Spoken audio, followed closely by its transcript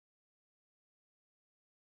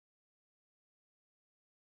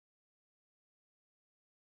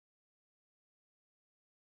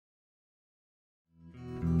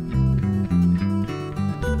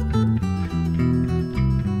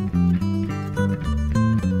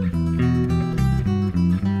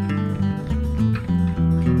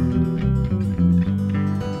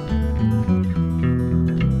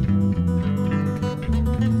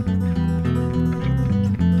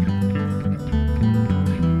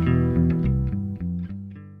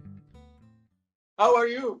How are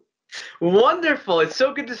you? Wonderful. It's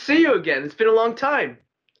so good to see you again. It's been a long time.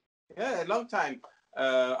 Yeah, a long time.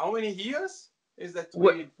 How many years is that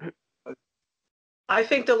What we? uh, I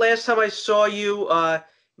think the last time I saw you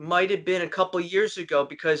might have been a couple years ago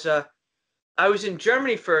because I was in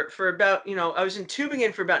Germany for about, I was in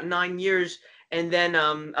Tübingen for about 9 years, and then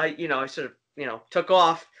I sort of, took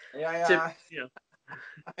off Yeah, to, yeah,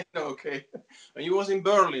 I know. Okay, and you was in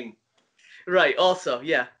Berlin. right, also,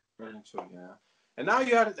 yeah. Berlin too, yeah. And now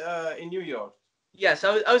you are in New York. Yes,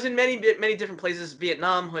 I was in many different places: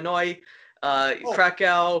 Vietnam, Hanoi, Oh,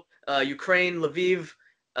 Krakow, Ukraine, Lviv,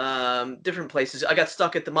 different places. I got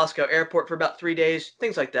stuck at the Moscow airport for about 3 days,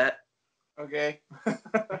 things like that. okay,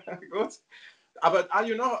 good. But are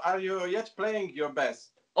you yet playing your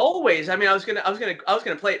best? Always. I mean, I was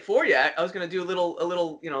gonna play it for you. I was gonna do a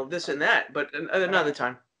little, this and that, but another Uh,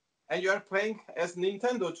 time. and you are playing as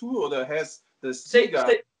Nintendo too, or has the Se, Sega?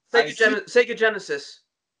 Se, I Sega, see. Sega Genesis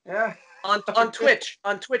Yeah. on Okay. Twitch.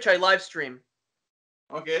 On Twitch, I live stream.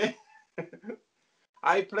 Okay.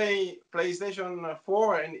 I play PlayStation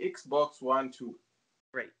 4 and Xbox One too.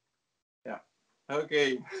 Great. Yeah.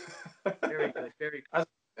 Okay. Very good. Very good.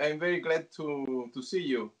 I'm very glad to see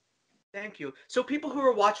you. Thank you. So people who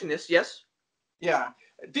are watching this, yes, Yeah.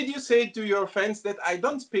 Did you say to your friends that I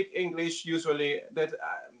don't speak English usually? That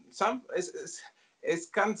some es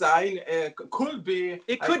kann sein, could be,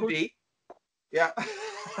 it I could could, be. yeah,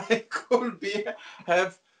 I could be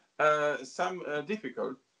have some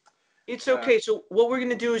difficult. It's Uh, okay. So what we're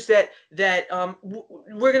gonna do is that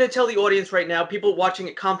we're gonna tell the audience right now, people watching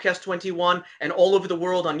at Comcast 21 and all over the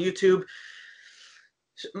world on YouTube.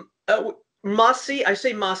 Masi, I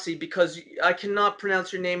say Masi because I cannot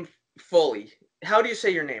pronounce your name fully. How do you say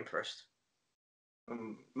your name first?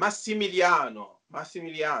 Massimiliano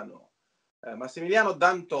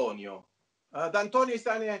D'Antonio. D'Antonio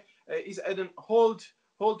is an old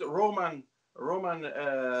Roman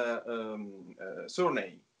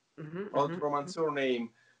surname. Old Roman Mm-hmm. surname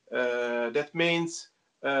that means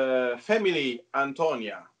family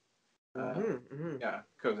Antonia. Uh, Mm-hmm. yeah,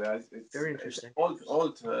 because Very it's interesting.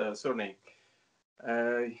 old surname.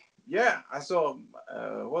 Uh, yeah, so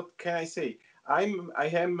what can I say? I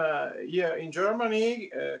am here in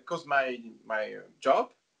Germany because my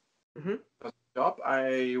Mm-hmm. job.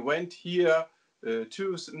 I went here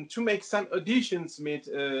to make some auditions with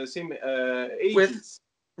some With agents.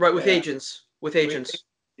 right with Uh, agents. With with, agents.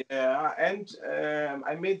 yeah, and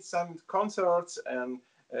I made some concerts and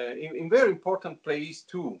in very important place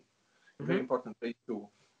too. Very Mm-hmm. important place too.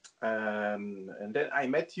 And then I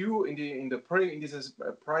met you in this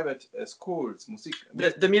private schools,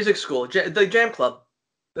 The music school, the Jam Club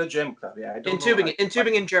the Gem Club. Yeah, I in don't know. Tübingen, in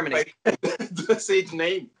Tübingen, Germany. To say the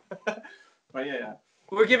name. But yeah, yeah.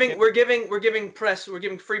 We're giving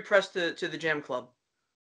free press to the Jam Club.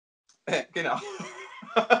 Genau.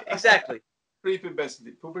 Exactly. Free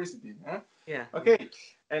publicity. Huh? Yeah. Okay,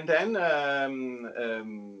 and then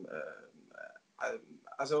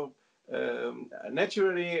also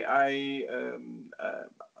naturally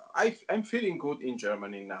I'm feeling good in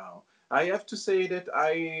Germany now. I have to say that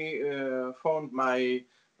I found my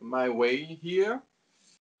way here,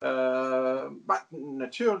 but Mm-hmm.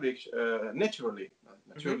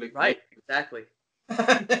 naturally, Right. Exactly.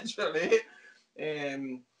 naturally,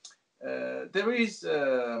 um, there is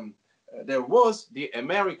there was the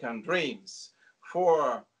American dreams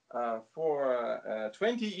for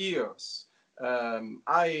 20 years.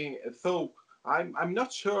 I thought I'm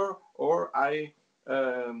not sure, or I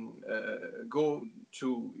go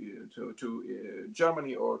to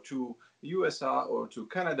Germany or to USA or to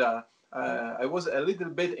Canada. I was a little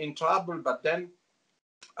bit in trouble, but then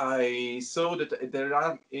I saw that there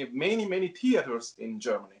are many theaters in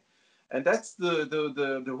Germany, and that's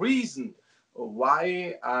the reason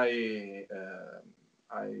why I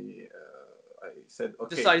said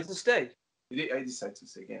okay. Decided to stay. I decided to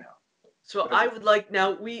say now. So Very I good. would like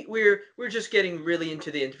now we're just getting really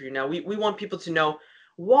into the interview now. We want people to know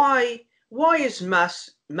why is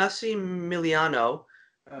Massimiliano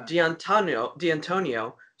Uh,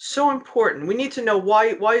 D'Antonio so important? We need to know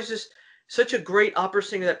why is this such a great opera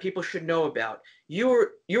singer that people should know about? You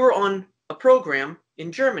were on a program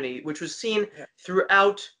in Germany which was seen yeah,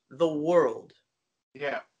 throughout the world.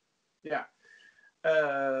 yeah, yeah.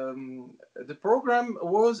 The program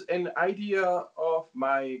was an idea of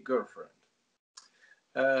my girlfriend.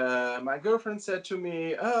 My girlfriend said to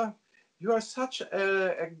me, "You are such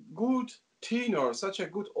a good tenor, such a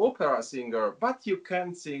good opera singer, but you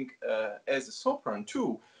can sing as a sopran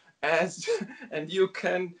too, as and you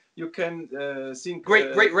can sing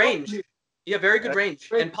Great pop range. music, Yeah, very good range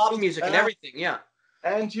great and pop range, music and everything. Yeah.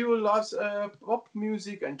 and you love pop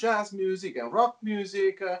music and jazz music and rock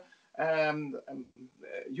music. Um, um,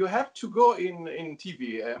 you have to go in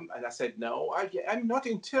TV. And I said, no, I'm not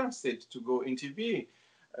interested to go in TV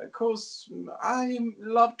because I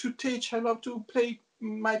love to teach. I love to play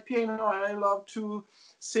my piano. I love to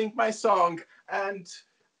sing my song. And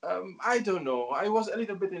I don't know. I was a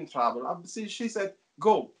little bit in trouble. She said,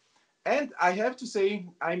 go. And I have to say,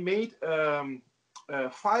 I made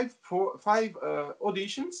five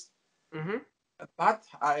auditions, Mm-hmm. but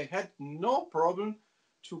I had no problem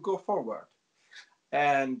to go forward.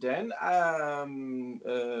 And then I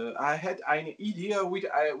had an idea with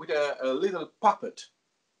a little puppet.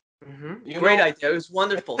 Mm-hmm. You Great know, idea. It was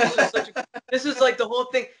wonderful. This is like the whole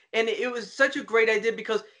thing, and it was such a great idea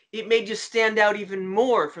because it made you stand out even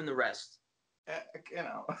more from the rest. uh, you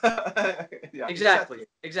know, yeah, Exactly.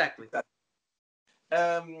 exactly. Exactly.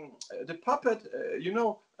 The puppet,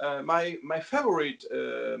 my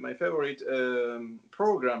favorite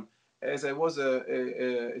program as I was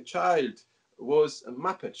a child was a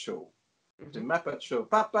Muppet Show. The Mm-hmm. Muppet Show.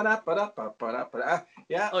 Pa-pa-da-pa-da-pa-pa-da-pa-da.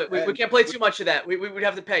 Yeah, Oh, we and can't play too much of that. We would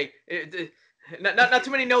have to pay. Not too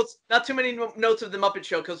many notes. Not too many notes of the Muppet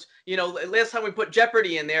Show because last time we put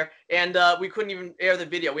Jeopardy in there and we couldn't even air the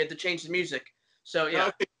video. We had to change the music. So yeah.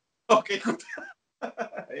 okay, okay, good.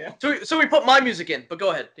 Yeah, So we put my music in. But go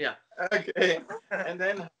ahead. Yeah. okay. And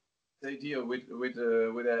then the idea with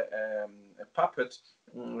a puppet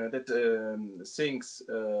that sings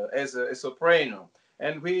as a soprano.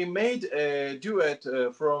 And we made a duet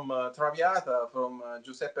from Traviata from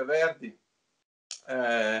Giuseppe Verdi.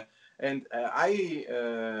 Uh, and I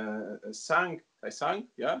sang,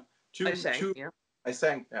 yeah, I two, sang. two, Yeah. I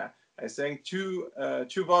sang two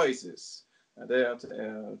voices. They are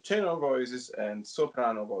tenor voices and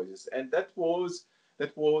soprano voices, and that was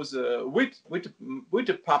with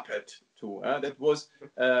a puppet too. That was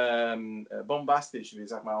bombastisch, wie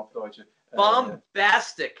sagt man auf Deutsch?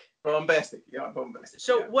 Bombastic. Bombastic, yeah, bombastic,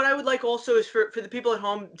 So yeah. what I would like also is for the people at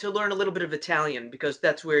home to learn a little bit of Italian because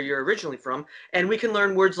that's where you're originally from, and we can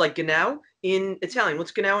learn words like genau in Italian.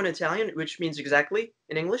 What's genau in Italian, which means exactly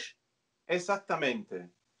in English? Esattamente,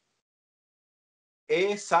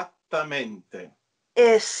 esattamente.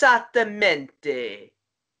 Esattamente.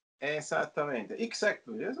 Esattamente.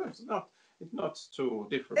 Exactly. It's not too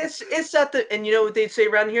different. It's at the and you know what they'd say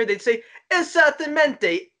around here? They'd say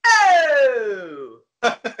esattamente. Oh,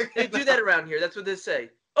 they do that around here. That's what they say.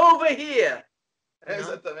 Over here. You know.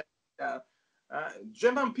 Esattamente. Yeah.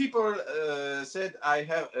 German people said I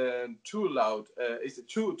have too loud. It's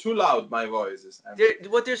too loud. My voices.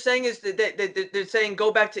 What they're saying is that they're saying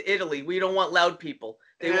go back to Italy. We don't want loud people.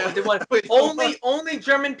 Yeah. They want We don't want- only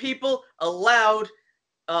German people allowed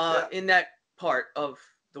yeah. in that part of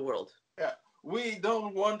the world. Yeah. We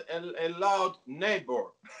don't want a loud neighbor.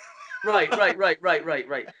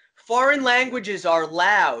 Right. Foreign languages are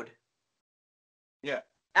loud. Yeah.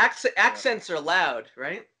 Accents are loud,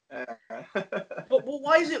 right? Uh, But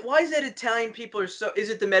why is that Italian people are so? Is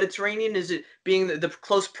it the Mediterranean? Is it being the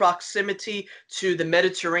close proximity to the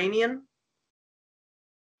Mediterranean?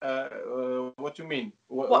 what do you mean?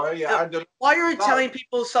 What? Why are the Why are loud? Italian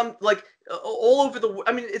people some like all over the?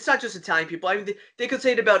 I mean, it's not just Italian people. I mean, they could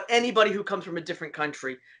say it about anybody who comes from a different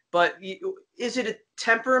country. But is it a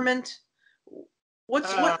temperament?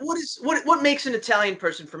 Uh, What makes an Italian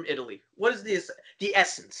person from Italy? What is the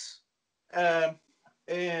essence? um,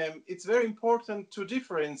 it's very important to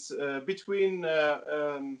difference between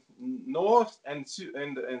north and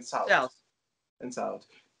south South.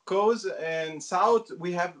 because in south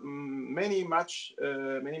we have many much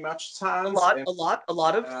sands A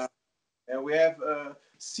lot of. uh, and we have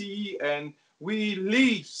sea and we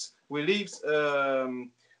live We live,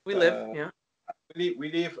 uh, yeah, we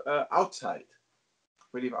live outside,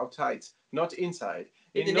 not inside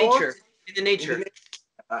in the in north nature, in the in the nature.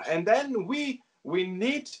 and then we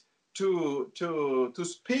need to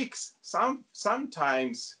speak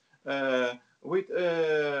sometimes with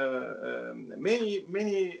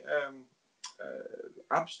many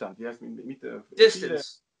Abstand, yes, mit viele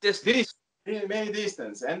Distance. many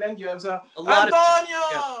distance, and then you have A lot of yeah,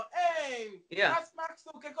 Antonio, hey, yeah. was machst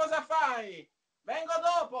du, che cosa fai? Vengo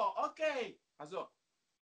dopo, okay. Also,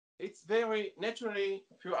 it's very naturally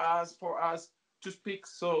for us to speak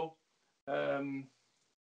so. Um,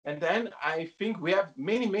 and then I think we have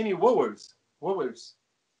many What is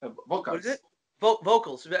it? vocals,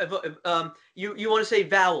 Vocals. You want to say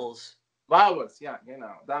vowels? vowels. Yeah,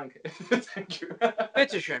 genau. Danke, thank you.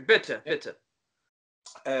 Bitte schön, bitte, bitte.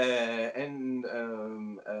 And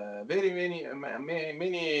very many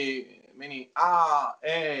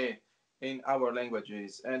in our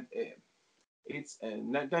languages, and It's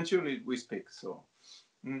naturally we speak so.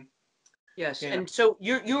 Mm, Yes. yeah. And so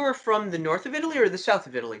you were from the north of Italy or the south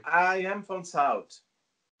of Italy? I am from South.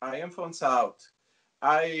 I am from South.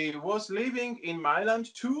 I was living in Milan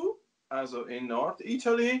too, also in North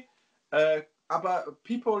Italy. But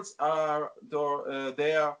peoples are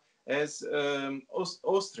there as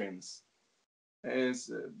Austrians, as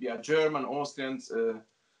yeah, German Austrians.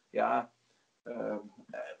 Yeah, uh,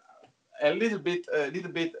 a little bit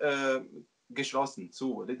geschlossen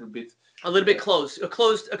zu, a little bit A little bit close. A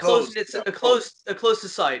closed closed, knit yeah, a closed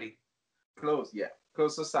society. close, yeah,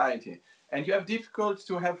 close society, and you have difficult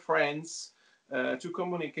to have friends, to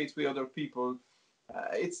communicate with other people.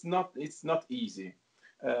 It's not easy.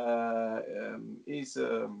 Is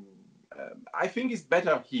I think it's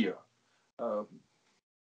better here. Uh,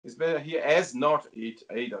 it's better here as North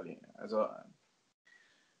Italy. Also,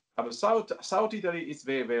 but South Italy is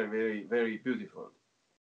very beautiful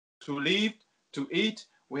to live, to eat.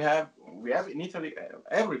 We have in Italy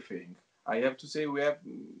everything. I have to say we have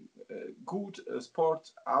good sport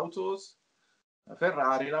autos.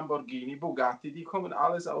 Ferrari, Lamborghini, Bugatti, die kommen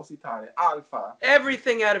alles aus Italien. Alfa.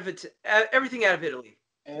 Everything out of it. Everything out of Italy.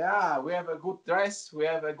 Yeah, we have a good dress. We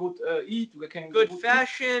have a good eat. We can Good good eat.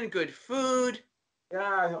 fashion, good food,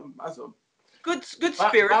 Yeah, also, good but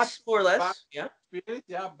spirits, more or but less. Yeah.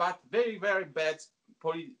 yeah, but very bad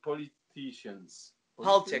politicians.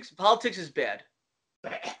 Politicians? Politics is bad.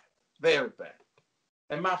 Bad. Very bad.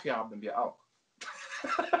 And Mafia haben wir auch.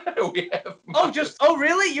 We have Mafia. Oh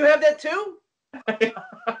really? You have that too?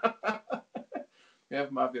 We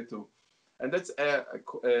have Mafia too. And that's a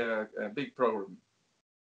big problem.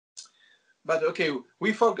 But okay,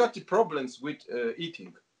 we forgot the problems with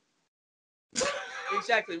eating.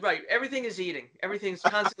 Exactly right. Everything is eating. Everything's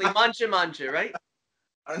constantly mancha, right?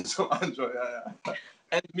 And so enjoy, yeah.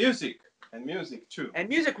 And music too. And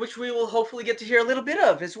music, which we will hopefully get to hear a little bit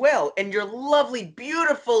of as well. And your lovely,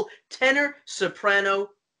 beautiful tenor soprano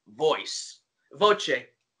voice. Voce.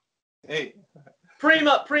 Hey,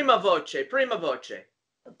 Prima voce. Prima voce.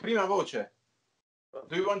 prima voce.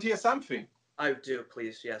 Do you want to hear something? I do,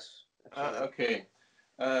 please. Yes. Okay.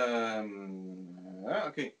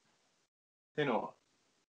 Okay. Tenor.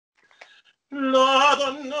 La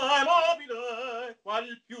donna è mobile, qual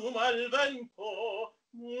piuma al vento,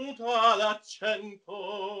 muta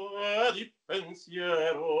d'accento e di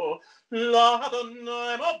pensiero. La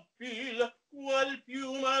donna è mobile, qual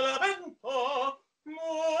piuma al vento,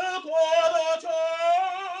 muta d'accento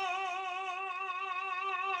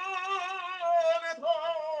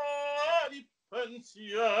e di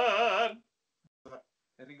pensiero.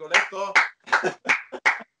 Rigoletto.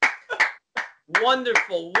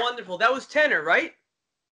 Wonderful, wonderful. That was tenor, right?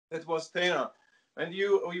 That was tenor. And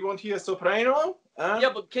you want to hear soprano? Yeah,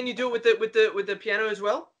 but can you do it with the piano as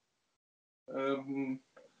well? No,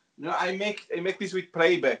 I make this with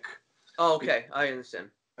playback. Oh, okay, I understand.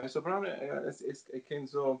 Soprano, I can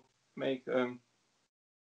so make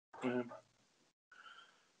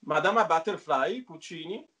Madama Butterfly,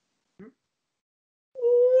 Puccini.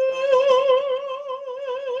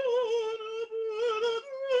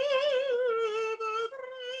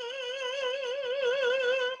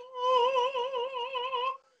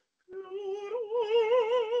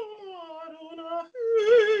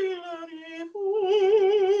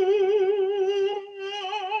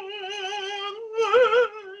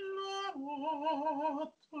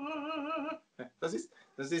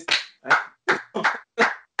 Das ist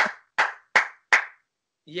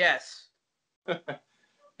Yes.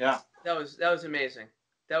 yeah. That was amazing.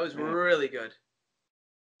 That was really good.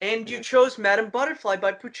 And you chose Madame Butterfly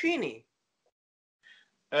by Puccini.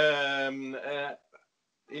 In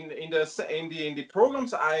the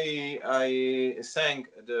programs I sang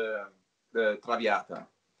the Traviata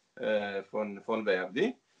von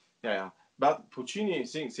Verdi. Yeah. But Puccini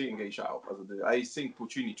sing ich auch. Also I sing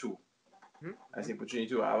Puccini too. I sing Puccini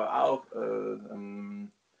too. Aber auch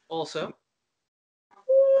Also.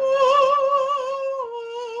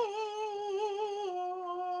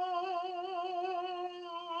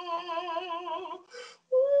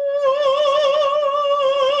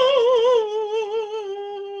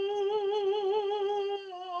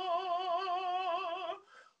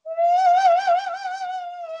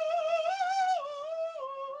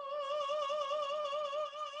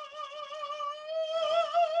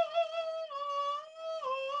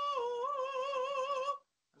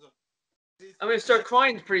 I'm going to start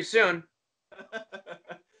crying pretty soon.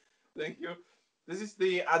 Thank you. This is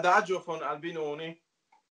the Adagio von Albinoni.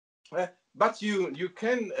 But you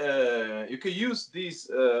can use this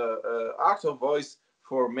art of voice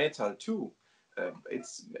for metal too.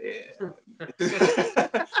 It's you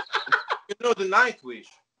know the Nightwish.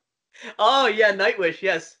 Oh yeah, Nightwish.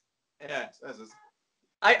 Yes. Yes, yes.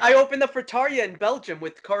 I opened up for Tarja in Belgium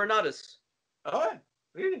with Coronatus. Oh,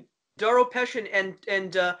 really? Doro Peshin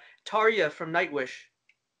and Tarja from Nightwish.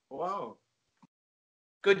 Wow.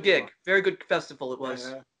 Good gig. Very good festival it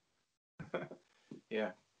was. Yeah.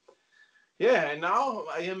 Yeah. Yeah, and now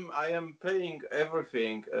I am paying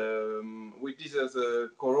everything with this as a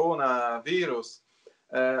coronavirus.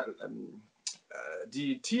 Uh, um,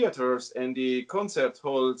 the theaters and the concert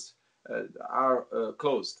halls are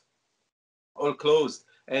closed, all closed,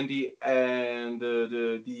 and die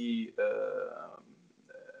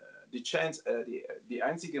chance, die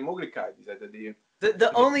einzige Möglichkeit ist, die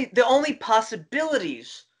The only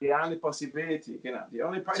possibilities. the only possibility, genau, the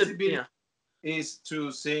only To, possibility yeah. is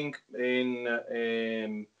to sing in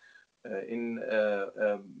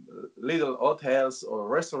little hotels or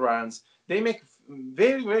restaurants. They make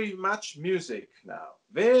very very much music now,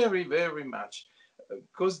 very very much,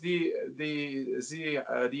 because they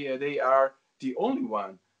are the only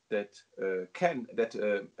one that can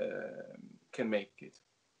make it.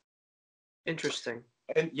 Interesting.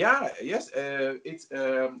 And yeah, yes, it's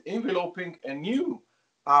enveloping a new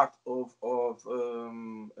art of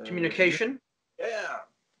Communication. yeah,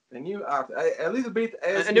 a new art, a little bit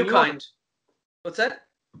as A in new kind. What's that?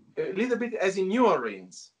 a little bit as in New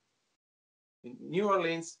Orleans. In New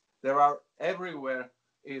Orleans, there are everywhere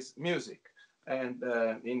is music, and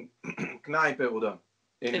in Kneipe oder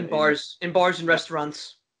In bars and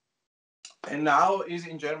restaurants. and now is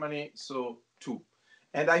in Germany so too,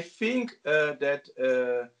 and I think that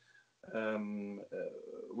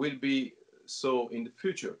will be so in the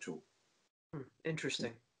future too.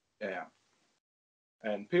 Interesting. Yeah,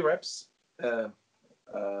 and perhaps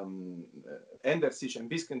ändert sich ein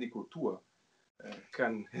bisschen die Kultur.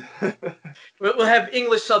 Can We'll have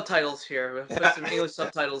English subtitles here. We'll put some English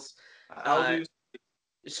subtitles. How do you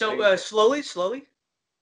So slowly.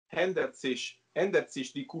 ändert sich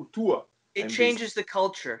die Kultur? It changes the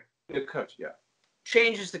culture. The culture, yeah.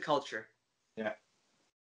 Changes the culture. Yeah.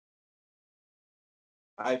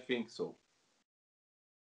 I think so.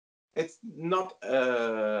 It's not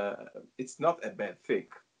a bad thing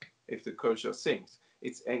if the culture sings.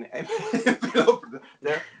 It's an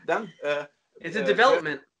then It's a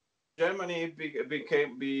development. Germany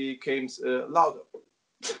became louder.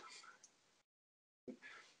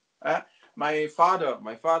 My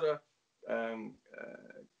father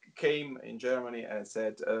came in Germany and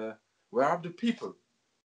said, "Where are the people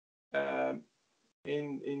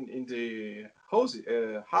in the house?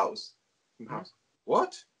 House? Mm-hmm.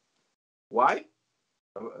 What? Why?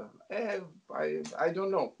 I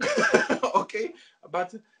don't know." Okay,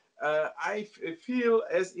 but I feel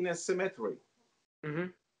as in a cemetery.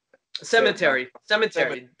 Mm-hmm. Cemetery.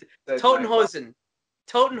 Totenhosen.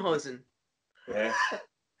 Yeah.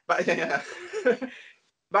 But yeah.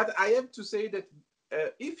 But I have to say that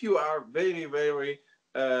if you are very very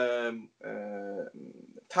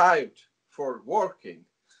tired for working,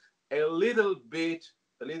 a little bit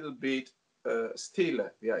still,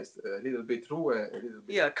 yeah, a little bit Ruhe, a little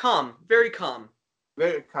bit. Yeah, calm, very calm.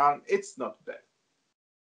 Very calm. It's not bad.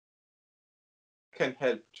 Can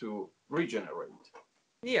help to regenerate.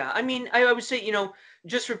 Yeah, I mean, I would say,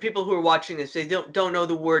 just for people who are watching this, they don't know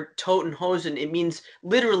the word Totenhosen. It means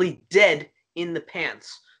literally dead in the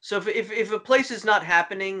pants. So if a place is not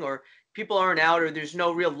happening or people aren't out or there's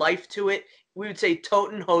no real life to it, we would say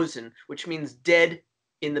Totenhosen, which means dead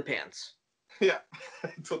in the pants. Yeah,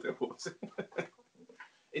 Totenhosen.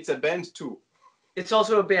 It's a band too. It's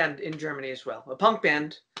also a band in Germany as well, a punk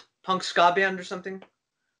band, punk ska band or something.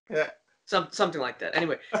 Yeah. Something like that.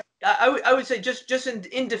 Anyway, I would say just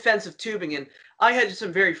in defense of Tübingen, I had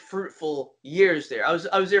some very fruitful years there. I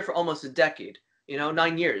was there for almost a decade,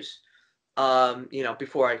 9 years,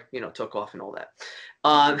 before I took off and all that,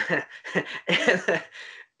 and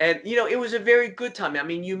it was a very good time. I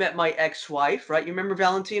mean, you met my ex-wife, right? You remember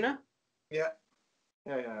Valentina? Yeah.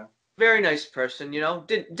 Very nice person,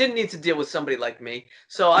 didn't need to deal with somebody like me.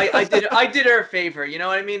 So I did her a favor, you know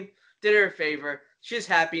what I mean? Did her a favor. She's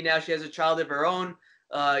happy now. She has a child of her own,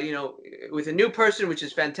 with a new person, which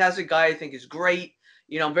is fantastic. Guy, I think, is great.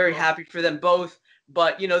 I'm very happy for them both.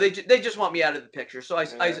 But they just want me out of the picture, so I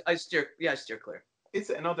steer clear.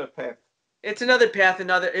 It's another path. It's another path.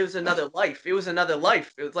 It was another life. It was another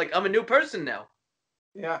life. It was like I'm a new person now.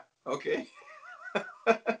 Yeah. Okay.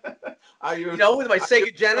 Are you? With my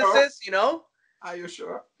Sega Genesis, sure? Are you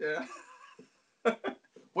sure? Yeah.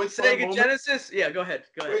 With Sega Genesis? Yeah. Go ahead.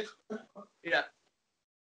 Wait. Yeah.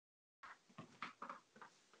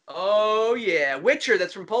 Oh yeah, Witcher.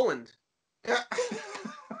 That's from Poland. Yeah.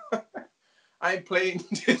 I'm playing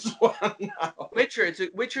this one now. Witcher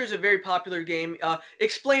is a very popular game.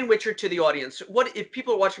 Explain Witcher to the audience. What if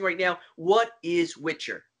people are watching right now? What is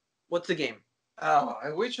Witcher? What's the game?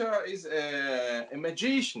 A Witcher is a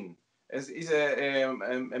magician. Is a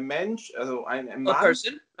mensch, also ein A Mann,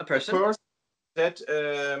 person. A a person. person that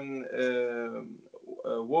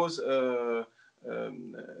was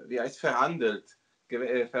wie heißt verhandelt,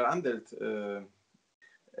 verhandelt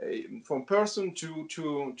from person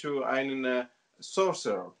to einen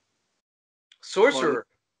sorcerer. Sorcerer.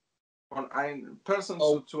 Von ein person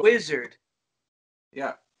A wizard.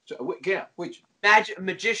 Yeah, yeah, which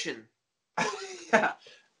Magician. yeah,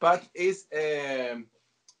 but is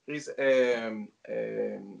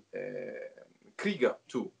Krieger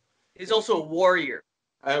too. He's also a warrior.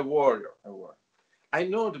 A warrior. I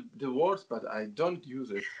know the words, but I don't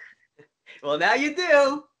use it. Well, now you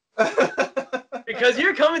do. Because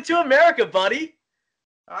you're coming to America, buddy.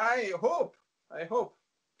 I hope I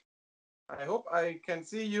can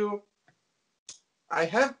see you. I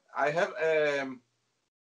have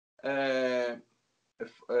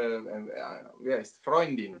yes,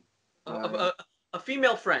 Freundin. A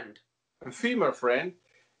female friend. A female friend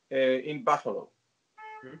in Buffalo.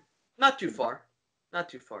 Not too far. Not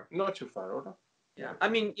too far. Not too far, right? Yeah. I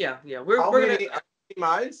mean, yeah. We're how gonna. Many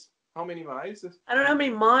miles? How many miles? I don't know how many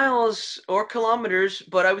miles or kilometers,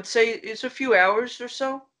 but I would say it's a few hours or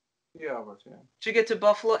so. Yeah. To get to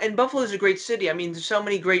Buffalo, and Buffalo is a great city. I mean, there's so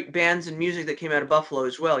many great bands and music that came out of Buffalo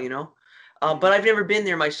as well, you know. But I've never been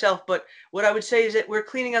there myself. But what I would say is that we're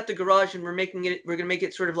cleaning out the garage and we're gonna make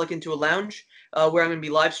it sort of like into a lounge where I'm gonna be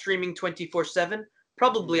live streaming 24/7,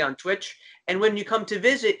 probably on Twitch. And when you come to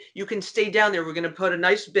visit, you can stay down there. We're gonna put a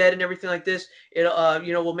nice bed and everything like this. It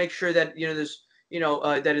we'll make sure that there's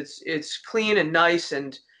that it's clean and nice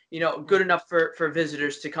and good enough for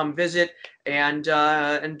visitors to come visit and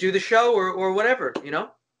do the show or whatever,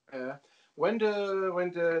 when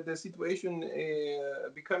the situation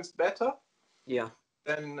becomes better,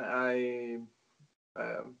 then I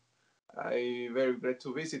very glad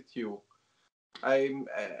to visit you. I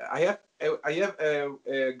have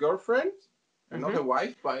a girlfriend, not a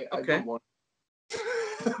wife, but I don't want.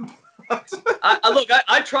 Look,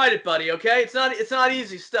 I tried it, buddy. Okay, it's not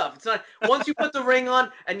easy stuff. It's not. Once you put the ring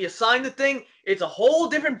on and you sign the thing, it's a whole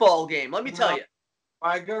different ball game. Let me tell you.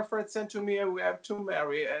 My girlfriend said to me, "We have to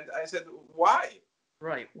marry," and I said, "Why?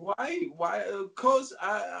 Right? Why? Because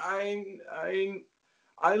I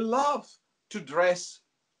love to dress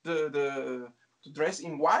to dress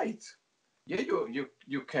in white. Yeah,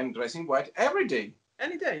 you can dress in white every day.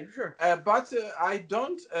 Any day, sure. But I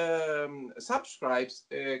don't subscribe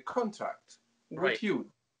contract with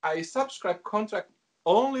you. I subscribe contract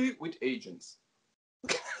only with agents.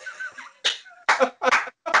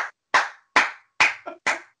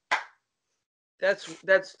 That's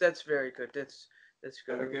very good. That's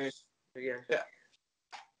good. Okay. Yeah.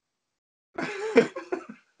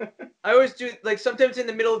 I always do, like, sometimes in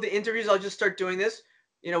the middle of the interviews, I'll just start doing this,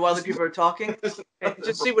 while the people are talking, and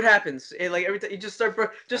just see what happens. And, like, every time you just start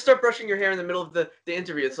brushing your hair in the middle of the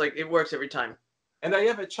interview. It's like it works every time. And I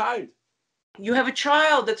have a child. You have a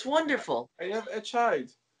child. That's wonderful. I have a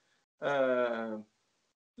child. Do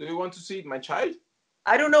you want to see my child?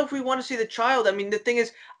 I don't know if we want to see the child. I mean, the thing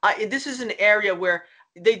is, this is an area where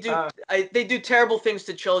they do terrible things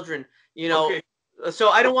to children. Okay. So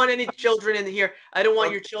I don't want any children in here. I don't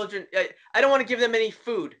want your children. I don't want to give them any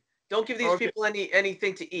food. Don't give these people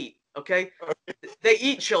anything to eat. Okay? They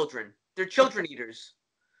eat children. They're children eaters.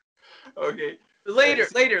 Okay. Later.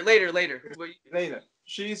 Later.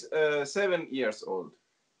 She's 7 years old.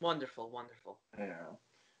 Wonderful. Yeah.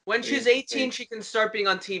 When she's 18, she can start being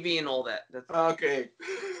on TV and all that. Okay.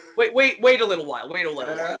 Wait a little while.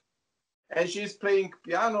 And she's playing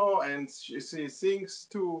piano and she sings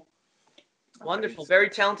too. Wonderful. Very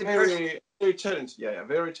talented person. Very talented. Yeah,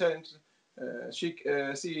 very talented. She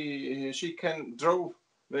can draw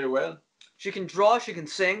very well. She can draw. She can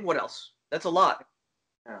sing. What else? That's a lot.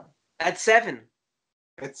 Yeah. At 7.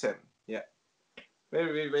 Yeah.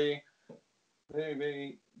 Very, very, very,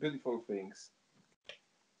 very beautiful things.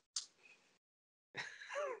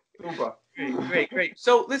 Super. Great.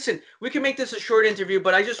 So listen, we can make this a short interview,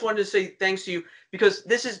 but I just wanted to say thanks to you because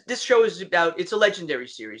this show is it's a legendary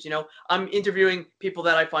series. I'm interviewing people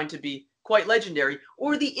that I find to be quite legendary,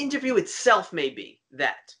 or the interview itself may be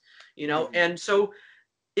that. And so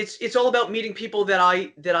it's all about meeting people that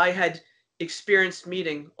I had experienced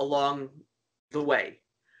meeting along the way.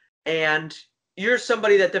 And you're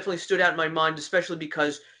somebody that definitely stood out in my mind, especially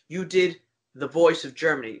because you did the voice of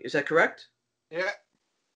Germany. Is that correct? Yeah.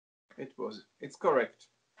 It's correct.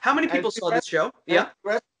 How many people saw this show? Yeah.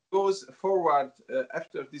 goes forward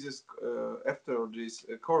after this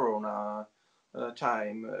Corona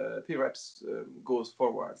time. Perhaps goes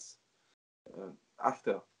forwards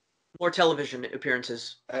after More television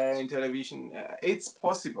appearances. in television. It's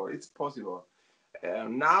possible. It's possible.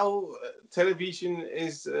 Now television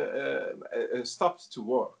is stopped to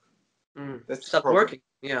work. That's the Stopped problem. working.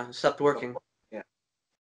 Yeah, stopped working. Yeah,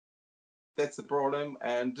 that's the problem,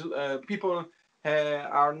 and people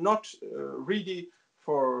are not ready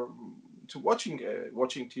for to watching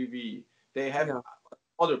TV. They have Yeah.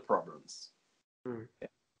 other problems. Mm.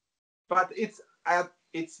 But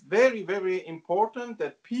it's very very important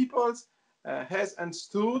that people has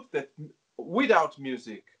understood that without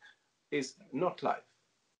music is not life.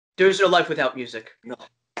 There's no life without music. No,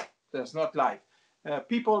 there's not life.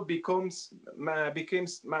 People becomes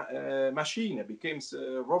machine, becomes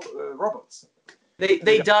robots.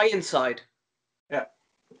 They die inside. Yeah,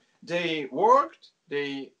 they worked,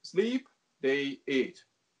 they sleep, they eat.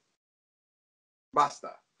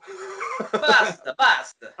 Basta. Basta,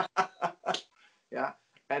 basta. Yeah,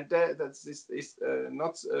 and that's is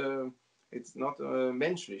not. It's not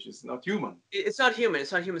menschlich. It's not human. It's not human.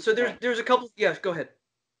 It's not human. So Yeah, there's a couple. Yeah, go ahead.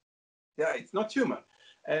 yeah, it's not human.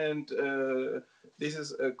 And this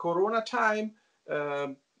is a Corona time.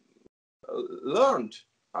 Learned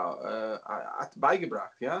at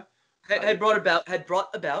beigebracht, yeah, Had brought about.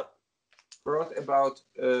 brought about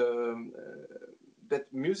that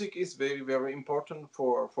music is very very important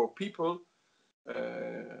for people,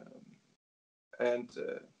 and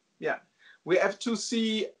yeah, we have to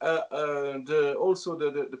see the also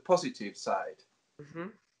the positive side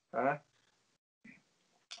uh,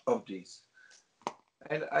 of this,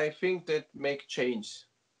 and I think that make change.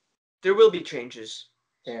 There will be changes.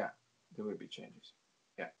 Yeah, there will be changes.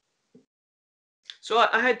 Yeah. So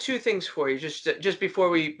I had two things for you, just before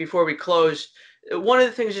we close. One of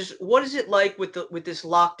the things is, what is it like with this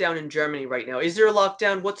lockdown in Germany right now? Is there a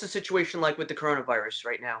lockdown? What's the situation like with the coronavirus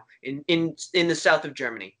right now in the south of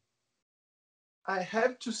Germany? I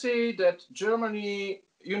have to say that Germany,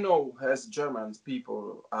 as Germans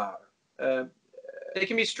people are, uh, They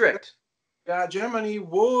can be strict. yeah, Germany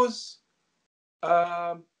was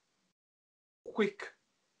uh, quick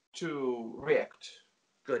to react.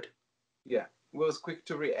 Good. Yeah, was quick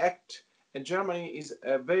to react, and Germany is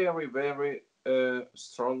a very, very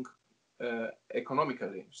strong,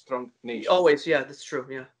 economically strong nation. Always, yeah, that's true.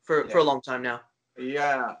 Yeah, for Yeah, a long time now.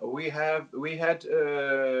 yeah, we had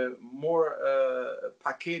more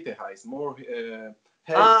Pakete heißt, more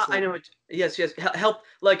help Ah, for I know it. Yes, yes. Help.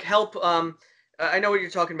 I know what you're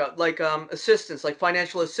talking about. Like assistance, like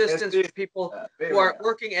financial assistance for people who very aren't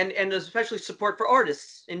working, and especially support for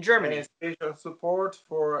artists in Germany. special support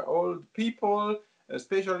for old people,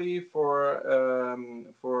 especially for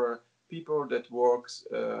people that works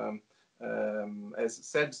as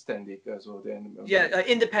selbstständig, so then Yeah,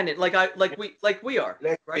 independent, like we are,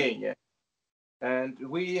 like right? me, yeah. And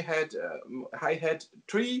I had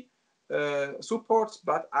three supports,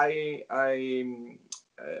 but I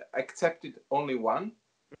accepted only one.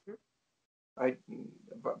 Mhm. I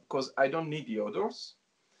because I don't need the others.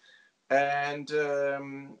 And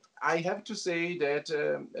I have to say that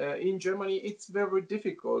in Germany it's very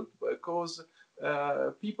difficult because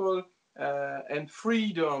people and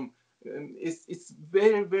freedom it's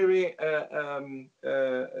very very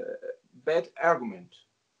bad argument.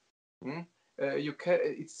 Hmm? You can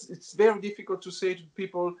it's very difficult to say to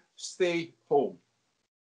people stay home.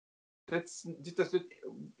 That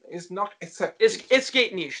is not accepted. It's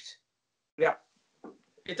geht nicht. Yeah, It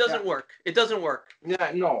yeah, doesn't work. It doesn't work.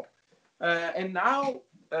 yeah. No, and now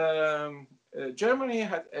Germany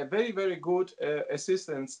had a very, very good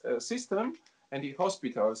assistance system, and the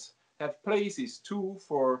hospitals have places too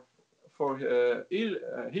for ill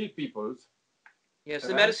people. Yes,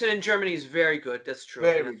 the medicine in Germany is very good. That's true.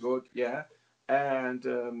 Yeah. Very good, yeah.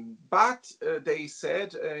 And but they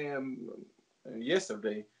said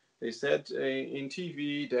yesterday they said in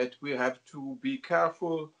TV that we have to be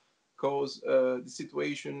careful because the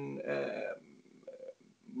situation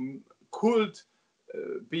could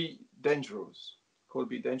be dangerous. Could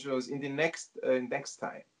be dangerous in the next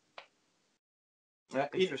time.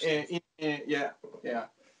 Interesting. Yeah, yeah.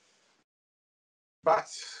 But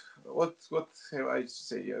what have I to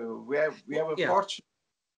say? We have a Yeah. fortune.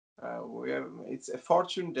 It's a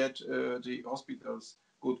fortune that the hospitals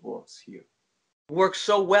good works here. Works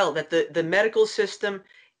so well that the medical system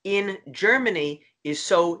in Germany is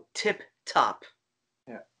so tip top.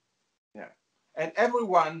 Yeah, yeah, and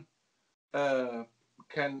everyone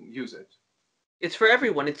can use it. It's for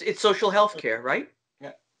everyone. It's social health care, right?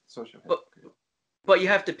 Yeah, social But health care. but you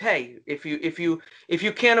have to pay. If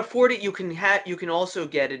you can't afford it, you can also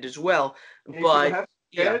get it as well. If you But have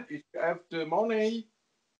yeah, get, if you have the money,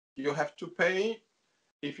 you have to pay.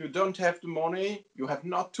 If you don't have the money, you have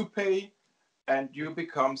not to pay, and you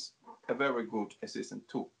becomes a very good assistant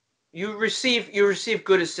too. you receive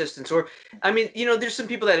good assistance. Or I mean, there's some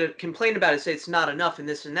people that complain about it, say it's not enough and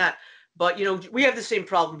this and that. But we have the same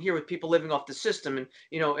problem here with people living off the system, and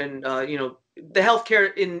the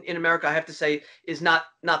healthcare in America, I have to say, is not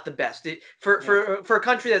the best. For Yeah, for a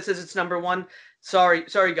country that says it's number one,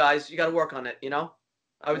 sorry guys, you got to work on it.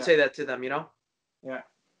 I would yeah, say that to them. yeah.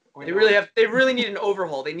 We They know really it. have. They really need an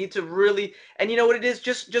overhaul. They need to really, and you know what it is.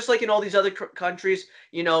 Just like in all these other countries,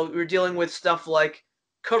 we're dealing with stuff like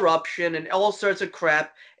corruption and all sorts of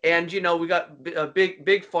crap. And we got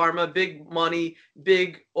big pharma, big money,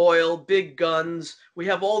 big oil, big guns. We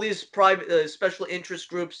have all these private special interest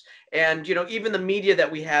groups, and even the media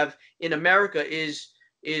that we have in America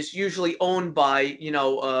is usually owned by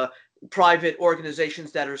private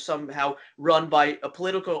organizations that are somehow run by a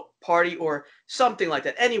political party or something like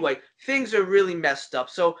that. Anyway, things are really messed up.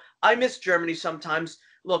 So I miss Germany sometimes.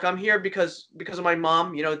 Look, I'm here because of my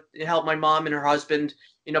mom. To help my mom and her husband.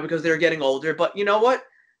 Because they're getting older. But you know what?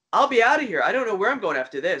 I'll be out of here. I don't know where I'm going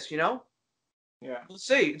after this. Yeah, We'll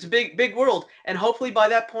see. It's a big world, and hopefully by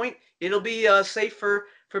that point it'll be safe for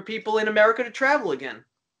people in America to travel again,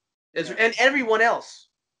 yeah. and everyone else.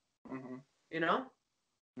 Hmm. You know.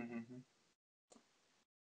 Hmm.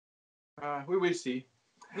 We will see.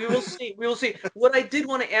 We will see. We will see. What I did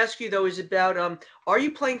want to ask you though is about are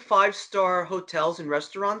you playing five-star hotels and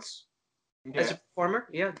restaurants as a Yes. performer?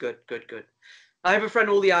 Yeah, good. I have a friend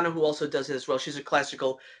Juliana who also does it as well. She's a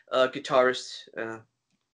classical guitarist,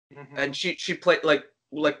 Hmm. and she played like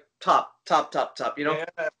top. Yeah.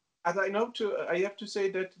 As I know to, I have to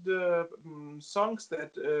say that the songs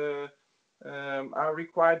that are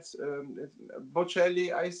required,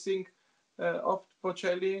 Bocelli, I think of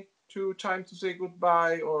Bocelli, Two Time to Say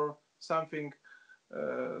Goodbye or something.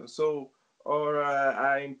 So, or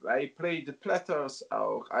I play the Platters,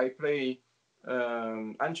 or I play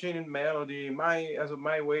Unchained Melody,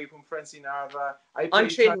 my way from Frank Sinatra. I play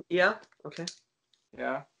Unchained. Yeah. Okay.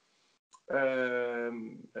 yeah,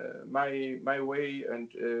 my way and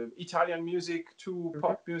Italian music to Hmm.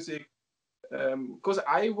 pop music. Because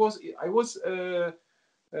I was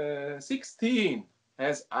 16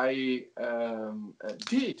 as I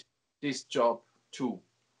did this job too.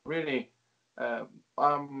 Really,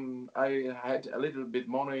 I had a little bit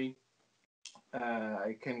money.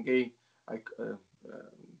 I can gain.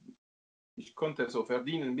 Ich konnte so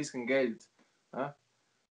verdienen ein bisschen Geld,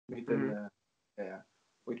 mit den, Hmm. yeah,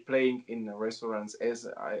 with playing in restaurants as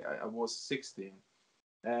I was 16.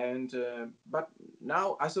 And but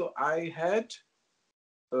now, also I had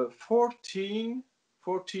 14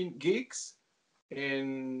 gigs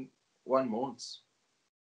in 1 month.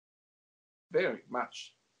 Very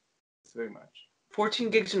much. It's very much. 14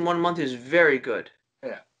 gigs in 1 month is very good.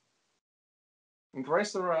 Yeah. In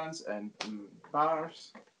restaurants and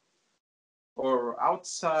bars or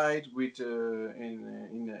outside with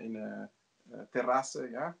in a terrace,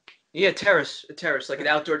 yeah. Yeah, a terrace, like an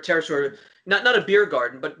outdoor terrace, or not a beer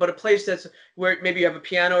garden, but a place that's where maybe you have a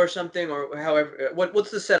piano or something, or however.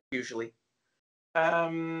 What's the setup usually?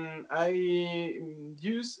 I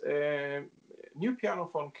use a new piano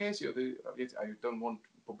from Casio. I don't want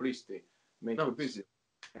publicity, make No, publicity.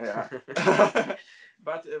 Yeah.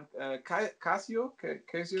 But Casio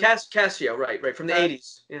Casio, right, from the had,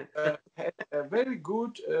 80s. Yeah, had a very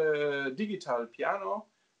good digital piano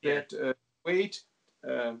yeah. that weighed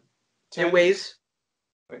uh, It 10, weighs.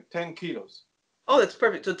 10 kilos. Oh, that's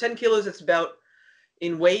perfect. So 10 kilos, that's about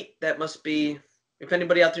in weight. That must be. If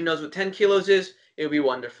anybody out there knows what 10 kilos is, it would be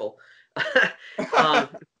wonderful. um,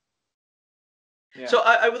 Yeah. so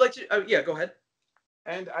I would like to. Yeah, go ahead.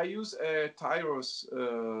 And I use a Tyros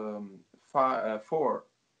 4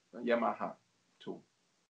 Yamaha too.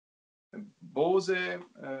 Bose,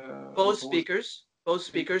 Bose Bose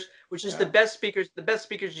speak, speakers, which is yeah, the best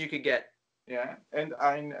speakers you could get. yeah, and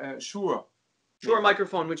ein Shure Shure Mikro.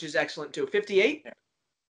 microphone, which is excellent too. 58,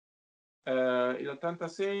 Yeah. Il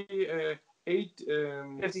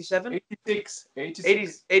 86, 57, 86, 80,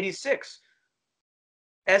 86. 86.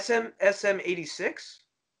 SM 86.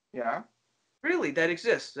 Yeah, Really, that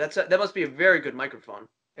exists. That must be a very good microphone.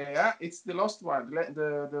 yeah, it's the last one,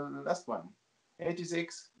 the last one,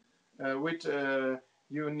 86, with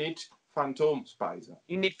you need Phantom Spicer.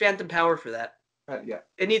 You need phantom power for that. Yeah,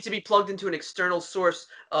 It needs to be plugged into an external source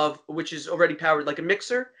of which is already powered, like a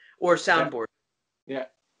mixer or a yeah, soundboard. yeah.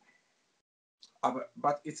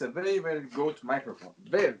 But it's a very, very good microphone.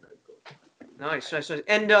 Very, very good. Nice, nice, nice.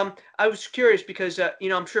 And I was curious because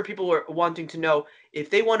I'm sure people are wanting to know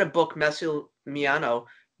if they want to book Massimiliano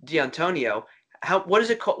D'Antonio. What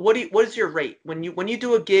is it called? What is your rate when you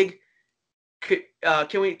do a gig?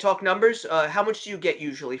 Can we talk numbers? How much do you get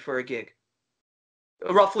usually for a gig?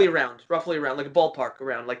 Roughly around, like a ballpark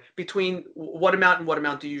around, like between what amount and what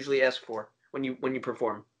amount do you usually ask for when you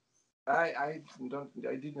perform? I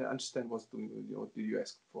didn't understand what do you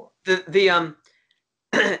ask for? The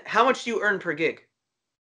how much do you earn per gig?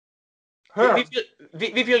 Her.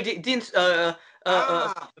 Wie viel Dienst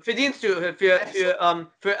Ah, verdienst du as a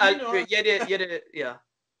für tenor, jede ja.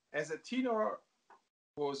 as a tenor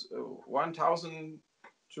was 1,000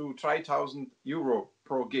 to 3,000 euro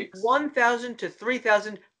per gigs. 1,000 to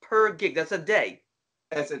 3,000 per gig. That's a day.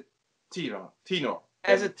 As a tenor, As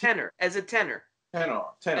as a a tenor, as a tenor, as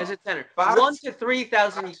tenor. a tenor. But 1 to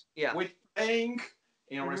 3,000. Yeah. with playing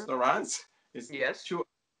in Hmm. restaurants is Yes. two,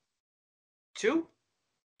 Two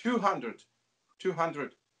 200,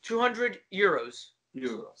 200 200 euros,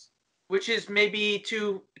 euros. which is maybe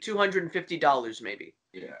 $250 maybe.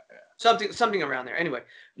 Yeah, Something around there. Anyway,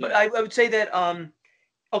 but yeah. I would say that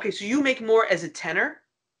okay, so you make more as a tenor.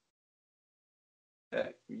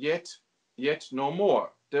 Yet no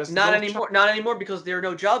more. There's Not no job. anymore. Not anymore because there are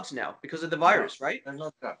no jobs now because of the No, virus, right? there's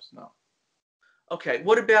no jobs now. Okay.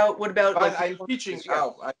 What about But like I'm teaching performances? Yeah.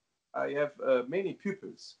 out. I have many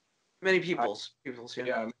pupils. Many I, pupils, yeah.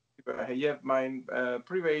 yeah, I have my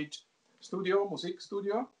private studio, music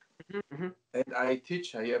studio, Hmm. and I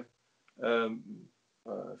teach. I have um,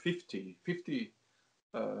 50. 50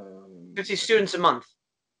 students a month.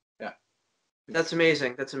 Yeah, That's 50.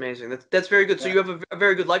 amazing. That's amazing. That's very good. So Yeah. you have a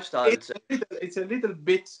very good lifestyle, I would say. It's a little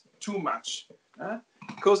bit too much,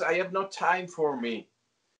 because I have no time for me.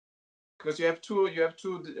 Because you have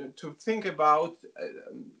to think about.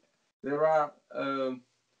 There are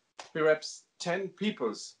perhaps 10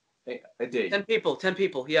 peoples a day. 10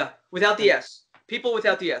 people, yeah. Without the And S. People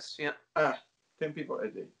without the S, yeah. ah, 10 people a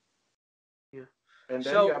day. Yeah. And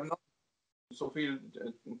then you So have not so viel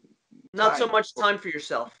not so time. much time for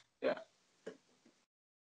yourself. Yeah,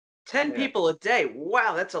 10 yeah, people a day.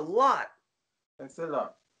 Wow, that's a lot. that's a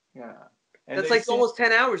lot. Yeah, and That's they like say, almost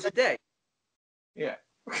 10 hours a day. yeah,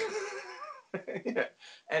 yeah.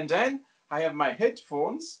 And then I have my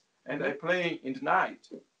headphones and I Hmm. play in the night.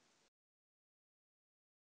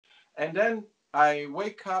 And then I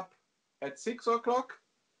wake up at 6 o'clock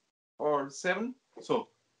or 7. So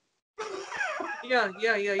Yeah,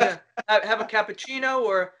 yeah, yeah, yeah. Have a cappuccino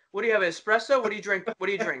or what do you have? Espresso? What do you drink? What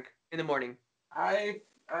do you drink in the morning? I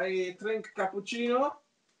drink cappuccino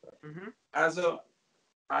Hmm. as a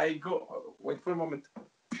I go. Wait for a moment.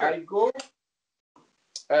 Sure. I go.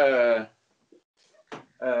 Uh,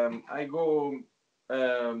 I go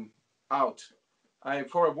out. I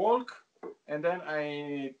for a walk, and then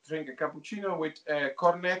I drink a cappuccino with a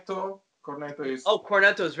cornetto. Cornetto is Oh,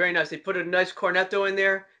 cornetto is very nice. They put a nice cornetto in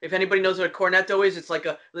there. If anybody knows what a cornetto is, it's like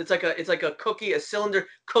a cookie, a cylinder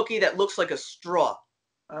cookie that looks like a straw.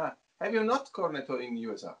 have you not cornetto in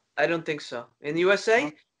USA? I don't think so. In the No?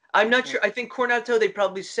 USA, I'm not Yeah. sure. I think cornetto they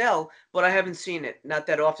probably sell, but I haven't seen it. Not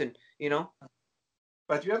that often, you know.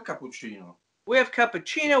 But you have cappuccino. We have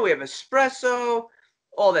cappuccino, we have espresso,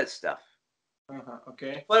 all that stuff.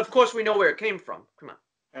 Okay. But of course, we know where it came from. Come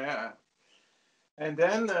on. Uh, and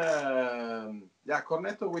then yeah,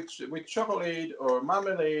 cornetto with chocolate or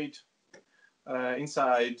marmalade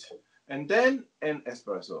inside, and then an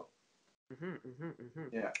espresso.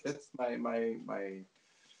 Yeah, that's uh,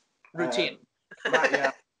 Routine.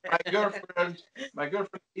 yeah, my girlfriend. My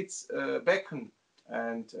girlfriend eats bacon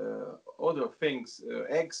and other things,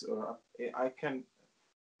 eggs, or I can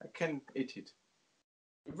eat it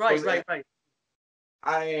Right, because right, right.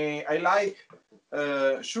 I like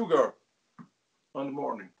sugar on the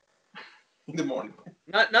morning. In the morning.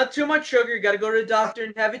 Not too much sugar. You got to go to the doctor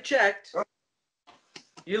and have it checked.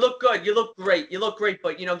 You look good. You look great. You look great.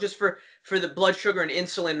 But just for the blood sugar and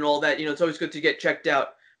insulin and all that, it's always good to get checked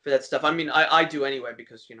out for that stuff. I mean, I do anyway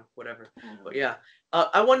because whatever. But yeah,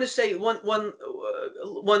 I wanted to say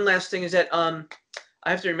one last thing is that I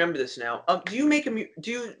have to remember this now. Do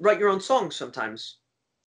you write your own songs sometimes?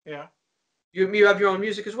 Yeah, You have your own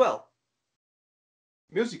music as well.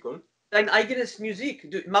 musical. Dein eigenes Musik.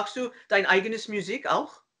 Machst du dein eigenes Musik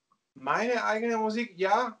auch? Meine eigene Musik,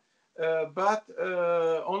 ja, but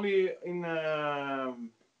only in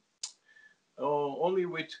only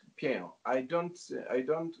with piano. I don't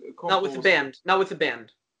Not with the compose. band. Not with the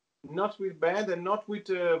band. Not with band and not with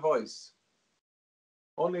voice.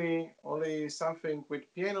 Only something with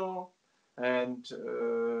piano and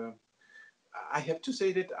I have to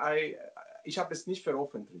say that ich habe es nicht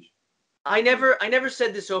veröffentlicht. I never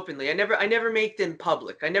said this openly. I never make them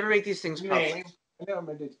public. I never make these things public. Name. I never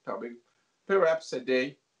made it public. Perhaps a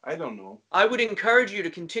day. I don't know. I would encourage you to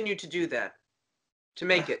continue to do that. To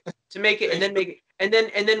make it, and Thank then make it, and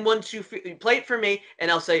then once you play it for me, and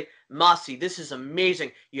I'll say, Masi, this is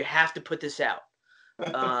amazing. You have to put this out.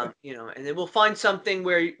 you. You know, and then we'll find something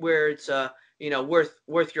where it's you know,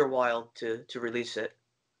 worth your while to release it.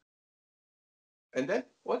 And then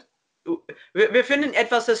what? Wir finden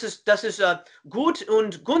etwas, das ist gut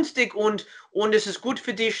und günstig und es ist gut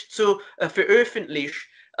für dich zu veröffentlichen.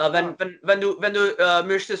 Ah, Wenn du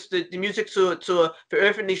möchtest, die Musik zu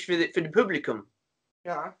veröffentlichen für das Publikum.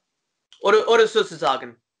 yeah. Oder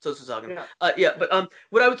sozusagen. Yeah. Yeah, but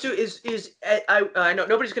what I would do is I know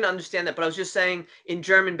nobody's going to understand that, but I was just saying in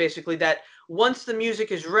German basically that once the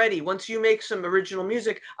music is ready, once you make some original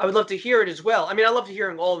music, I would love to hear it as well. I mean, I love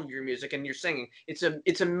hearing all of your music and your singing. It's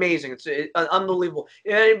amazing. It's unbelievable.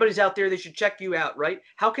 If anybody's out there, they should check you out, right?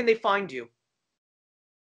 How can they find you?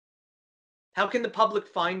 How can the public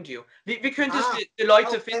find you? Wie könntest die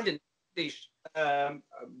Leute finden dich?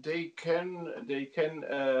 They can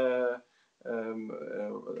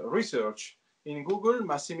research in Google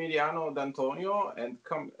Massimiliano D'Antonio and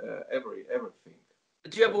come everything.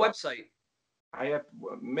 Do you have a website? I have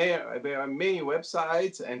there are many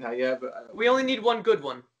websites, and I have. We only need one good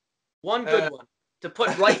one. One good one to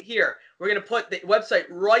put right here. We're gonna put the website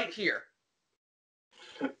right here.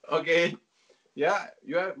 Okay. Yeah,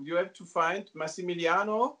 you have to find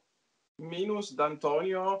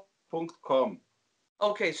Massimiliano-D'Antonio.com.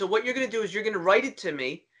 Okay, so what you're gonna do is you're gonna write it to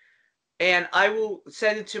me, and I will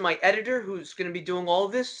send it to my editor, who's gonna be doing all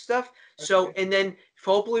of this stuff. So, Okay. and then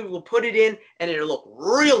hopefully we'll put it in, and it'll look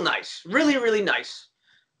real nice, really nice.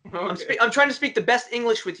 Okay. I'm trying to speak the best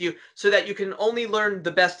English with you, so that you can only learn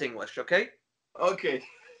the best English. Okay? Okay.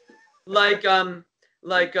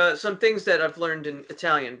 Like some things that I've learned in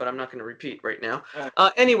Italian, but I'm not going to repeat right now.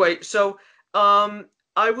 Anyway, so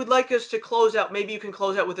I would like us to close out. Maybe you can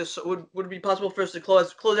close out with a. Would it be possible for us to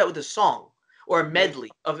close out with a song or a medley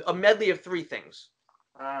of three things?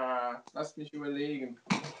 Lass mich überlegen.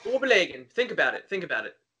 Overlegen. Think about it. Think about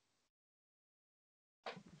it.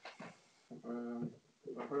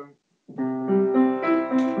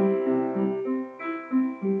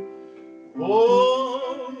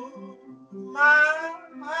 Oh,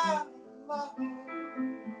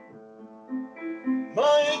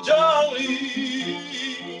 my darling,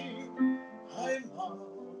 I'm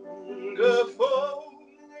hunger for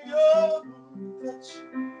your touch.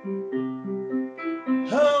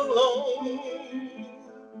 How long?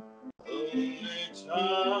 Only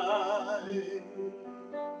time.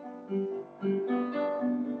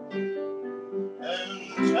 And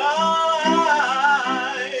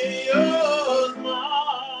time yours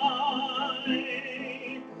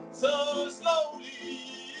mine so slowly,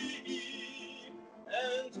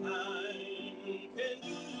 and time can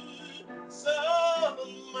do so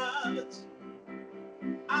much.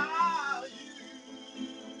 Are you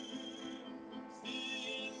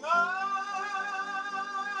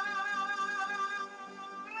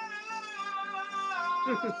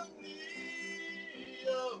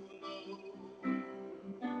still mine?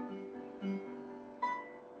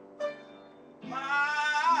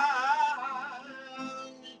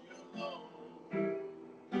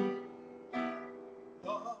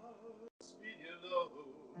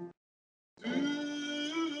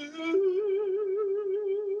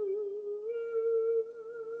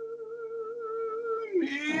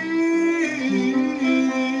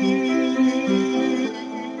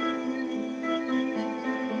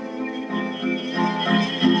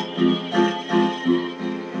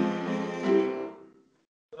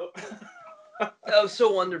 That was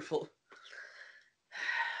so wonderful.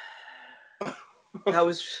 That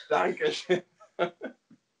was. Dankeschön.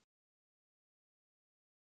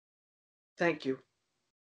 Thank you.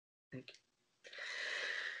 Thank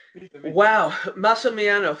you. Wow,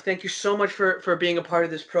 Massimiliano, thank you so much for being a part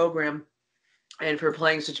of this program and for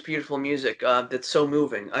playing such beautiful music. That's so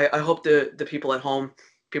moving. I hope the people at home,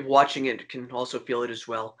 people watching it, can also feel it as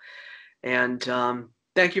well. And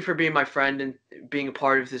thank you for being my friend and being a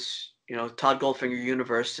part of this, you know, Todd Goldfinger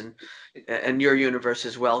universe and your universe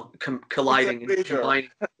as well, colliding and combining.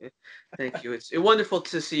 Thank you. It's wonderful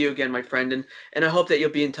to see you again, my friend, and I hope that you'll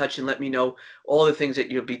be in touch and let me know all the things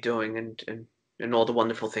that you'll be doing and all the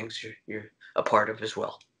wonderful things you're a part of as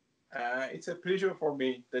well. It's a pleasure for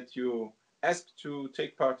me that you asked to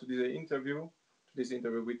take part to this interview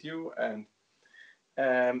with you, and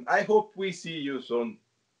I hope we see you soon.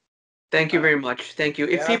 Thank you very much. Thank you.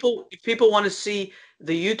 If people want to see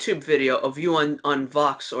the YouTube video of you on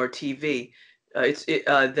Vox or TV,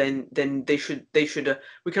 then they should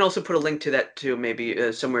we can also put a link to that too,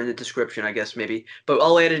 maybe somewhere in the description, I guess, maybe. But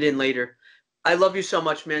I'll add it in later. I love you so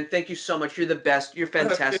much, man. Thank you so much. You're the best. You're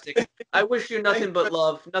fantastic. I wish you Thank you.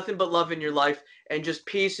 nothing but love in your life, and just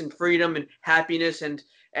peace and freedom and happiness and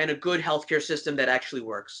a good healthcare system that actually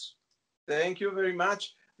works. Thank you very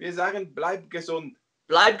much. Wir sagen, bleib gesund.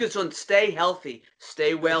 Bleib gesund. Stay healthy.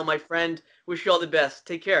 Stay Thank well, my friend. Wish you all the best.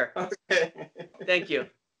 Take care. you. Okay. Thank you.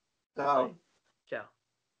 Ciao. Bye.